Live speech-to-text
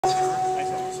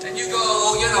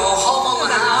go, you know, home on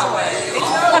the highway,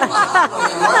 home on the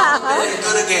highway, and round the bend and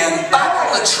good again, back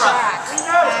on the track.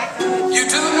 You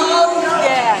do know?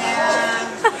 Yeah.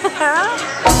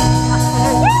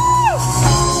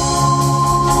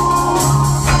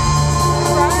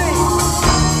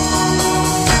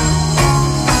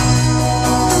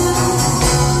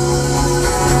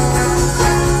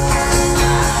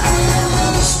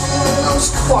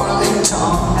 Quarreling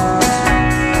tongue,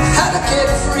 had to get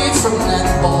free from that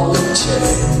ball and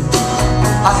chain.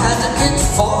 I had to get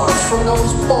far from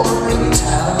those boring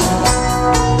towns,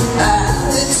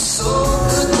 and it's so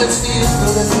good to feel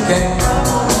good again.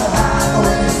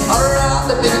 Around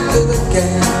the bend good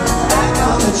again, back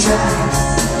on the track.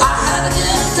 I had to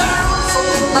get down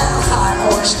from that high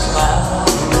horse cloud.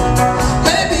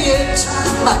 Maybe in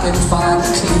time I can find a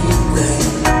clean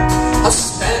rain. I'm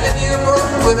standing here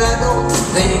broke when I don't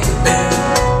think bad.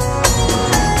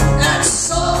 It's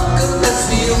so good to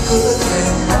feel good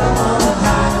again. On the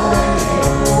highway,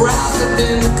 round the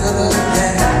bend good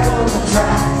again. Back on the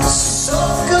track. So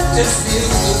good to feel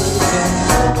good again.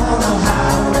 On the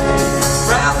highway,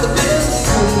 round the bend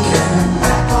good again.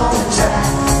 Back on the track.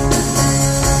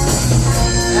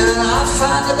 And I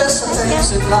find the best of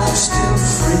things in life still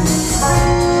free.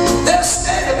 They'll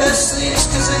stay the best things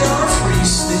cause they are free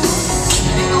still.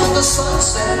 On the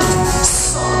sunset,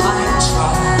 sunlight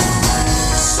try.